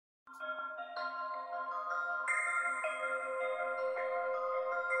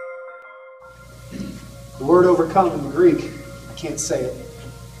The word overcome in the Greek, I can't say it,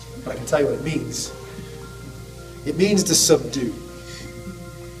 but I can tell you what it means. It means to subdue.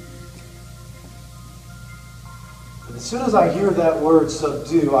 And as soon as I hear that word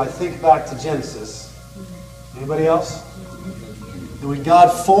subdue, I think back to Genesis. Anybody else? And when God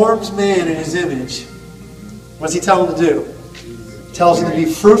forms man in his image, what does he tell him to do? He tells him to be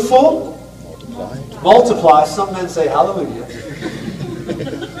fruitful, multiply. Some men say hallelujah.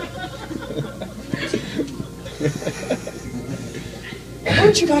 Why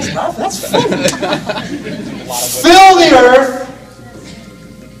aren't you guys laughing? That's funny. Fill the earth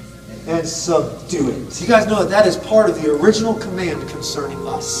and subdue it. So you guys know that is part of the original command concerning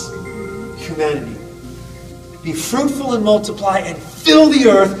us, humanity. Be fruitful and multiply and fill the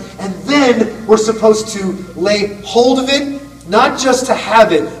earth, and then we're supposed to lay hold of it, not just to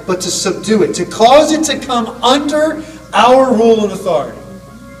have it, but to subdue it, to cause it to come under our rule and authority.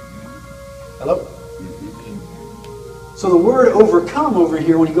 Hello? So the word overcome over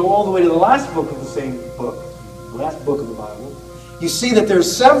here, when you go all the way to the last book of the same book, the last book of the Bible, you see that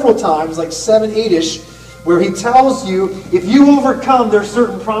there's several times, like 7, 8-ish, where he tells you, if you overcome, there's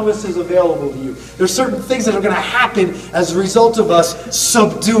certain promises available to you. There's certain things that are going to happen as a result of us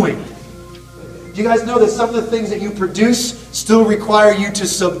subduing. Do you guys know that some of the things that you produce still require you to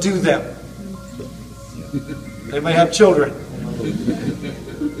subdue them? Anybody have children?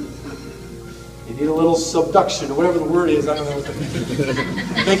 You need a little subduction, or whatever the word is. I don't know what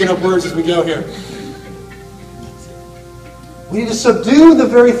the... Making up words as we go here. We need to subdue the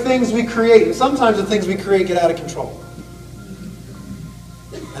very things we create. And sometimes the things we create get out of control.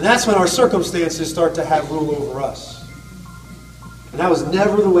 And that's when our circumstances start to have rule over us. And that was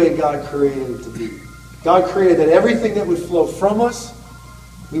never the way God created it to be. God created that everything that would flow from us,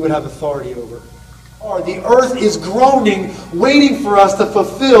 we would have authority over. Or the earth is groaning, waiting for us to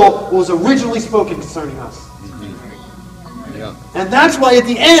fulfill what was originally spoken concerning us. Yeah. And that's why at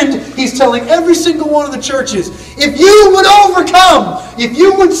the end, he's telling every single one of the churches, if you would overcome, if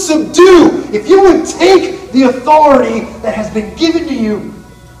you would subdue, if you would take the authority that has been given to you,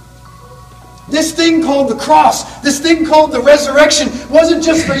 this thing called the cross, this thing called the resurrection, wasn't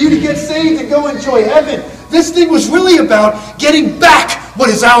just for you to get saved and go enjoy heaven. This thing was really about getting back what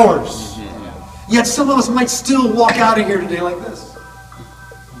is ours. Yet some of us might still walk out of here today like this.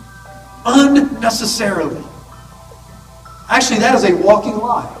 Unnecessarily. Actually, that is a walking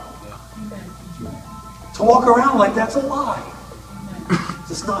lie. To walk around like that's a lie.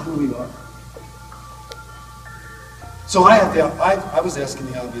 It's not who we are. So I was asking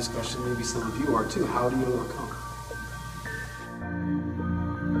the obvious question, maybe some of you are too. How do you overcome?